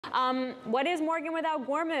What is Morgan without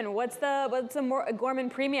Gorman? What's the Gorman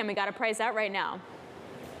premium we got to price out right now?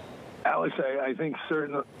 Alex, I think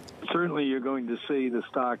certainly you're going to see the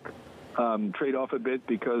stock trade off a bit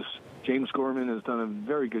because James Gorman has done a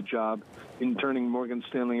very good job in turning Morgan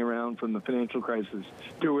Stanley around from the financial crisis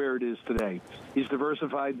to where it is today. He's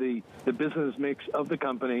diversified the business mix of the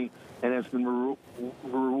company and has been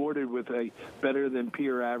rewarded with a better than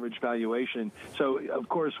peer average valuation. So, of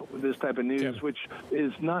course, this type of news, which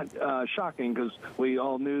is not shocking because we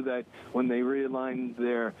all knew that when they realigned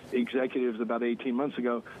their executives about 18 months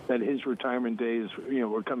ago, that his retirement days,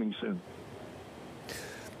 were coming soon.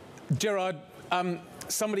 Gerard,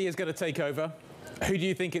 somebody is going to take over. Who do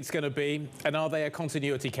you think it's going to be, and are they a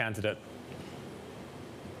continuity candidate?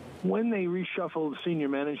 When they reshuffled senior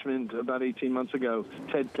management about 18 months ago,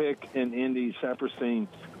 Ted Pick and Andy Saperstein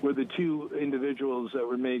were the two individuals that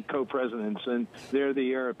were made co-presidents, and they're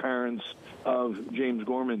the heir apparents of James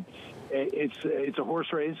Gorman. It's a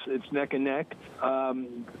horse race. It's neck and neck.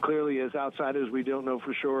 Clearly, as outsiders, we don't know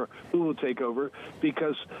for sure who will take over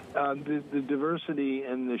because the diversity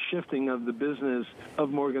and the shifting of the business of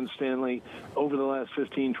Morgan Stanley over the last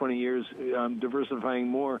 15, 20 years, diversifying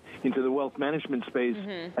more into the wealth management space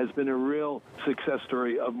has been a real success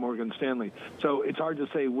story of Morgan Stanley. So it's hard to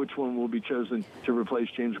say which one will be chosen to replace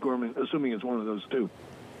James Gorman, assuming it's one of those two.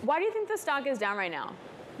 Why do you think the stock is down right now?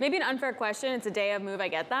 Maybe an unfair question. It's a day of move. I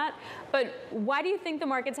get that. But why do you think the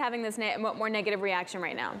market's having this more negative reaction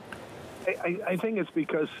right now? I think it's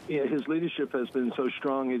because his leadership has been so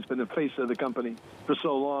strong. He's been the face of the company for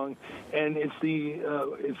so long, and it's the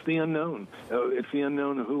unknown. It's the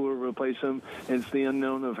unknown of who will replace him. It's the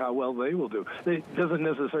unknown of how well they will do. It doesn't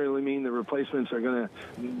necessarily mean the replacements are going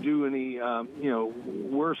to do any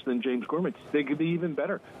worse than James Gorman. They could be even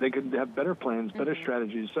better. They could have better plans, better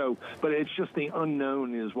strategies. So, but it's just the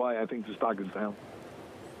unknown is why I think the stock is down.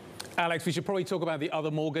 Alex, we should probably talk about the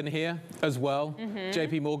other Morgan here as well.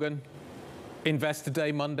 JP Morgan. Investor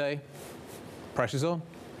Day, Monday. Pressure's on.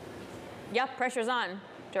 Yep, pressure's on.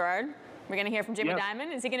 Gerard, we're going to hear from Jimmy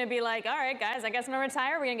Dimon. Is he going to be like, all right, guys, I guess I'm going to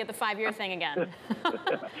retire? We're going to get the 5-year thing again.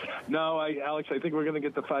 No, Alex, I think we're going to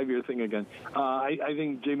get the 5-year thing again. I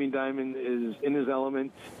think Jamie Dimon is in his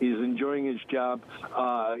element. He's enjoying his job.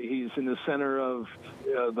 He's in the center of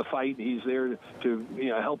the fight. He's there to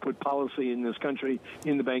help with policy in this country,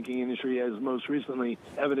 in the banking industry, as most recently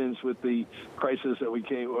evidenced with the crisis that we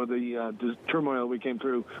came, or the turmoil we came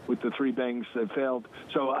through with the 3 banks that failed.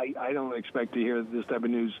 So I don't expect to hear this type of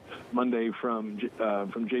news Monday from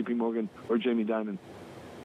JP Morgan or Jamie Dimon.